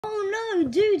No,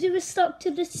 dude, it was stuck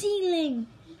to the ceiling.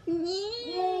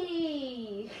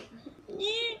 Yay!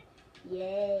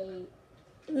 Yay!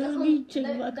 Let me check if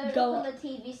I Don't can look go on up. the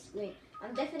TV screen.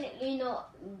 I'm definitely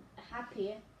not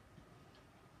happy.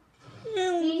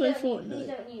 No, Please my don't mute. Please Fortnite.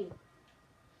 don't mute.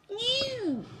 No.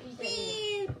 Please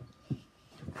don't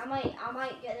mute. I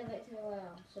might get the victory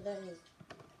royale, so don't mute.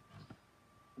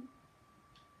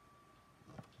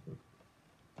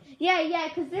 Yeah,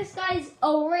 because this guy's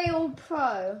a real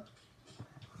pro.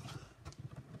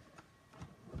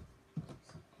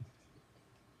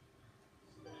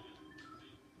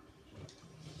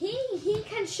 He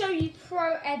can show you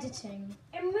pro editing.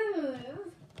 And move.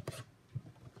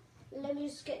 Let me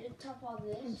just get the top of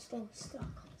this. I'm still stuck. I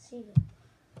can't see it.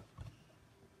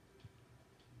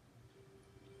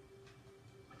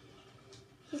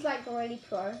 He's like really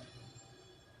pro.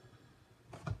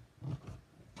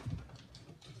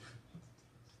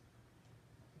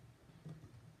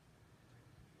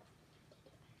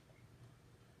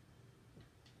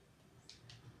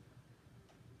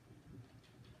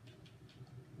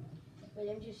 Wait,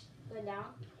 let me just go down.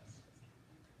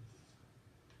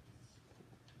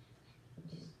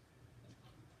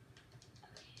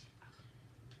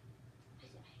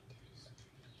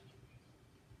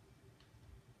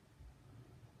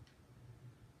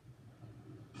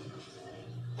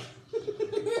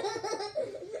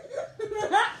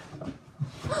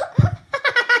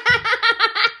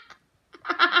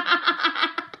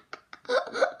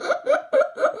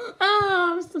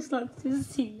 I'm still stuck to the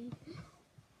ceiling.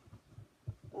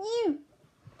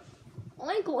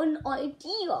 I got an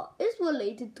idea. It's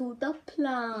related to the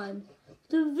plan.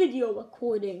 The video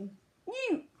recording.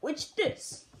 Watch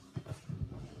this.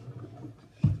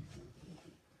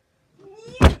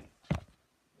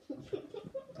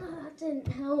 That didn't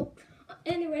help.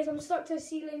 Anyways, I'm stuck to the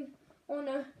ceiling. Oh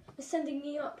no, it's sending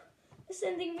me up. It's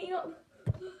sending me up.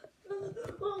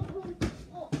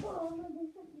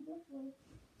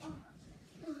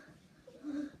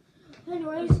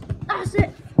 Anyways, that's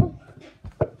it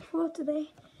for today.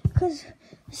 Because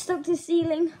I'm stuck to the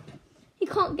ceiling. You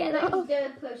can't get I'm out.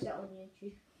 going to post that on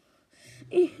YouTube.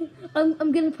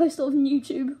 I'm going to post it on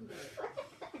YouTube.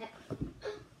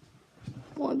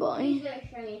 Bye bye. Please don't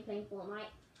show me playing Fortnite.